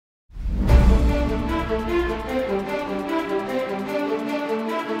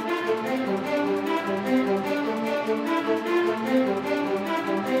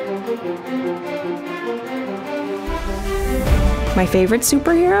My favorite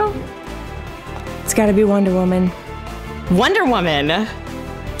superhero? It's gotta be Wonder Woman. Wonder Woman!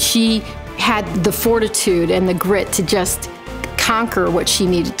 She had the fortitude and the grit to just conquer what she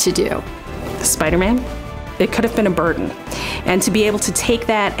needed to do. Spider-Man, it could have been a burden. And to be able to take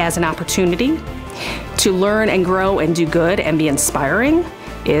that as an opportunity to learn and grow and do good and be inspiring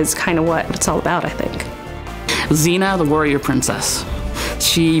is kind of what it's all about, I think. Xena, the warrior princess.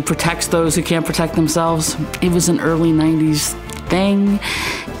 She protects those who can't protect themselves. It was an early 90s thing.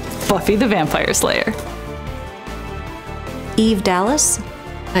 Buffy the Vampire Slayer. Eve Dallas.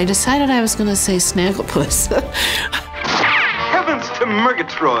 I decided I was going to say Snagglepuss. Heavens to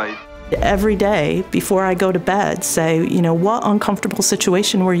Murgatroyd! Every day before I go to bed, say, you know, what uncomfortable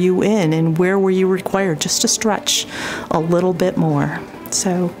situation were you in and where were you required just to stretch a little bit more?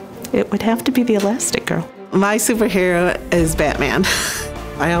 So it would have to be the Elastic Girl. My superhero is Batman.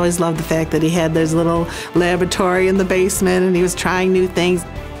 I always loved the fact that he had this little laboratory in the basement and he was trying new things.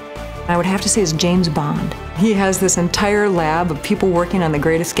 I would have to say it's James Bond. He has this entire lab of people working on the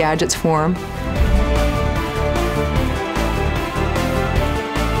greatest gadgets for him.